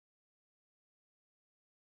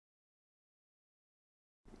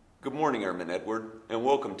Good morning, Airman Edward, and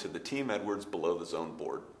welcome to the Team Edwards Below the Zone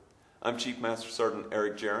Board. I'm Chief Master Sergeant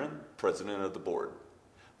Eric Jaren, President of the Board.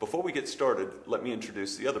 Before we get started, let me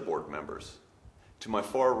introduce the other board members. To my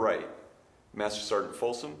far right, Master Sergeant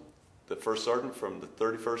Folsom, the First Sergeant from the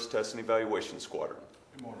 31st Test and Evaluation Squadron.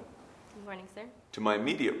 Good morning. Good morning, sir. To my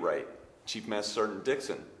immediate right, Chief Master Sergeant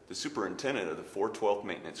Dixon, the Superintendent of the 412th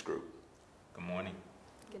Maintenance Group. Good morning.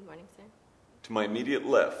 Good morning, sir. To my immediate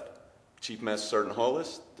left, Chief Master Sergeant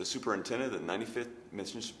Hollis, the Superintendent of the 95th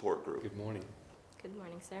Mission Support Group. Good morning. Good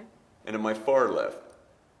morning, sir. And to my far left,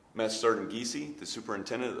 Master Sergeant Giese, the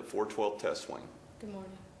Superintendent of the 412th Test Wing. Good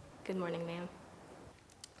morning. Good morning, ma'am.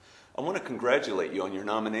 I want to congratulate you on your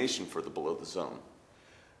nomination for the Below the Zone.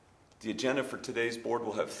 The agenda for today's board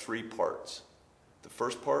will have 3 parts. The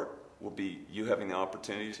first part will be you having the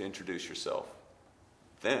opportunity to introduce yourself.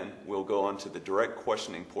 Then we'll go on to the direct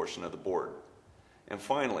questioning portion of the board. And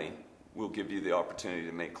finally, we'll give you the opportunity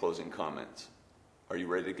to make closing comments. Are you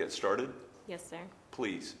ready to get started? Yes, sir.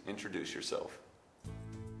 Please introduce yourself.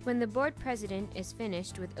 When the board president is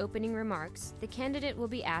finished with opening remarks, the candidate will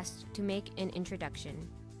be asked to make an introduction.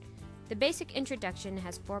 The basic introduction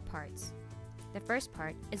has 4 parts. The first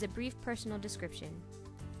part is a brief personal description.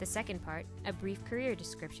 The second part, a brief career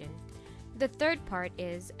description. The third part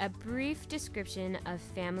is a brief description of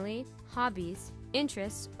family, hobbies,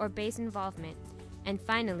 interests, or base involvement. And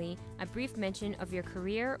finally, a brief mention of your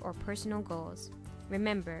career or personal goals.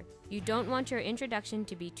 Remember, you don't want your introduction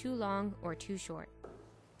to be too long or too short.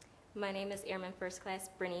 My name is Airman First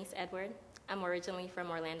Class Bernice Edward. I'm originally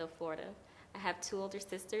from Orlando, Florida. I have 2 older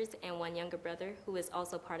sisters and 1 younger brother who is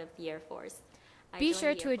also part of the Air Force. Be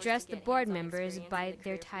sure to address the board members by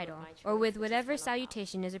their title, or with whatever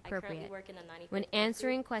salutation is appropriate. When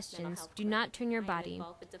answering questions, do not turn your body.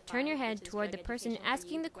 Turn your head toward the person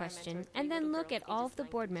asking the question, and then look at all of the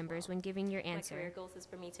board members when giving your answer. My career goals is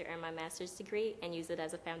for me to earn my master's degree and use it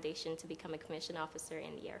as a foundation to become a commissioned officer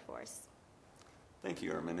in the Air Force. Thank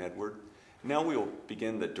you, Airman Edward. Now we will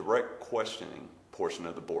begin the direct questioning portion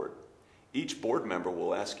of the board. Each board member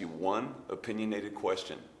will ask you 1 opinionated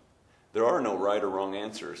question. There are no right or wrong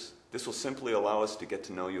answers. This will simply allow us to get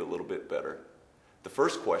to know you a little bit better. The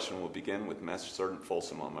first question will begin with Master Sergeant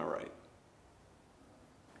Folsom on my right.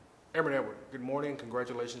 Airman Edward, good morning.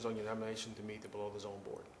 Congratulations on your nomination to meet the Below the Zone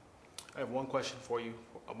Board. I have 1 question for you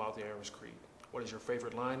about the Airman's Creed. What is your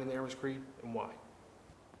favorite line in the Airman's Creed and why?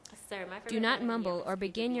 Sir, my Do not mumble or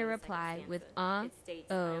begin your reply with oh,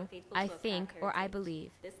 I think, or I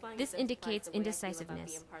believe. This indicates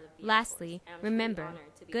indecisiveness. Lastly, remember,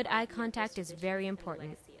 good eye contact is very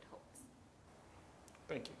important.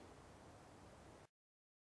 Thank you.